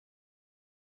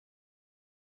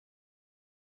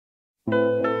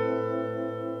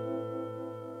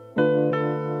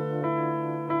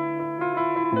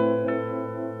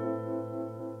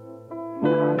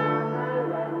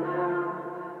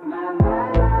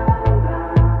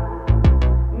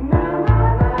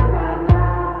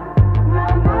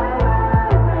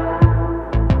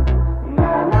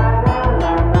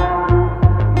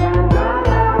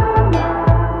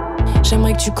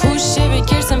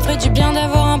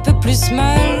plus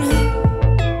mal.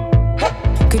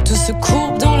 Que tout se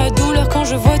courbe dans la douleur quand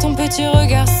je vois ton petit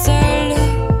regard sale.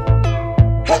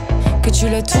 Que tu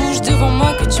la touches devant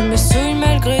moi, que tu me souilles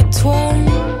malgré toi.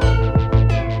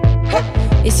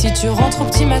 Et si tu rentres au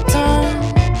petit matin,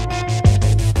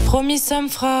 promis ça me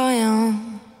fera rien.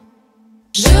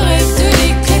 Je rêve de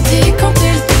l'éclater quand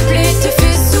elle te plaît, te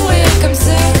fait sourire comme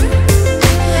ça.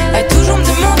 À toujours me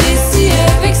demander si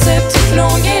avec sa petite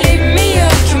langue elle est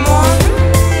meilleure que moi.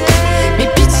 Mais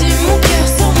pitié mon cœur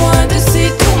sans moi de ces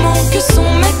tourments que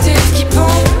sont ma tête qui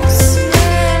pense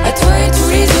à toi et tous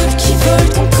les autres qui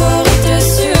volent ton corps et ta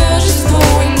sueur juste pour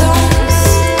une danse.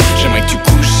 J'aimerais que tu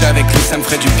couches avec lui, ça me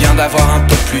ferait du bien d'avoir un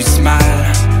peu plus mal.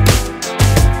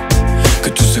 Que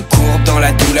tout se courbe dans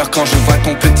la douleur quand je vois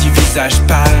ton petit visage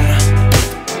pâle.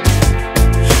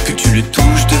 Que tu le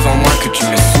touches devant moi, que tu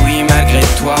me souilles malgré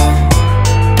toi.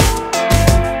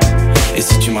 Et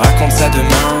si tu me racontes ça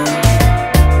demain,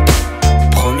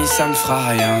 promis ça me fera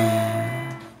rien.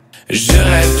 Je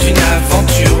rêve d'une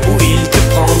aventure où il te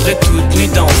prendrait toute nue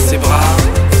dans ses bras.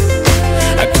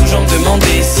 À toujours me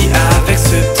demander si avec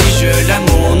ce petit jeu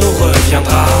l'amour nous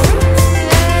reviendra.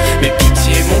 Mais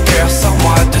pitié mon cœur,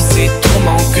 sors-moi de ces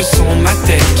tourments que sont ma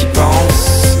tête qui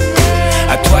pense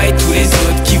à toi et tous les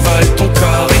autres qui volent ton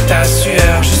corps et ta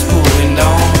sueur juste pour une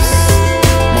danse.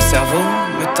 Mon cerveau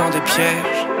me tend des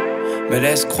pièges, me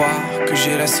laisse croire que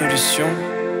j'ai la solution.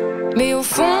 Mais au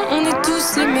fond on est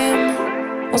tous les mêmes,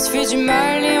 on se fait du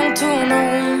mal et on tourne en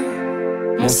rond.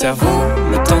 Mon cerveau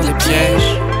me tend des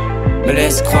pièges, me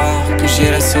laisse croire que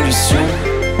j'ai la solution.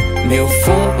 Mais au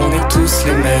fond on est tous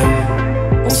les mêmes,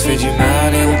 on se fait du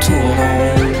mal et on tourne en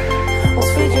rond. On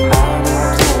se fait du mal et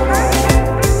on tourne en rond.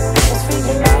 On se fait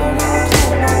du mal et on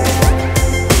tourne en rond.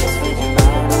 On se fait du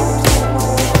mal et on tourne en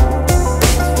rond.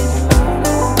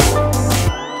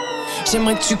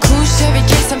 J'aimerais que tu couches avec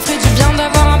elle, ça me ferait du bien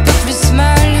d'avoir un peu plus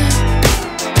mal.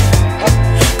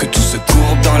 Que tout se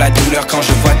courbe dans la douleur quand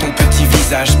je vois ton petit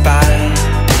visage pâle.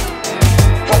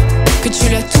 Que tu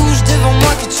la touches devant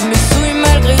moi, que tu me souilles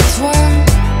malgré toi.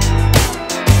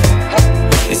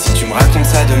 Et si tu me racontes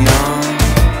ça demain,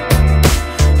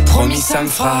 promis ça me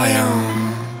fera rien.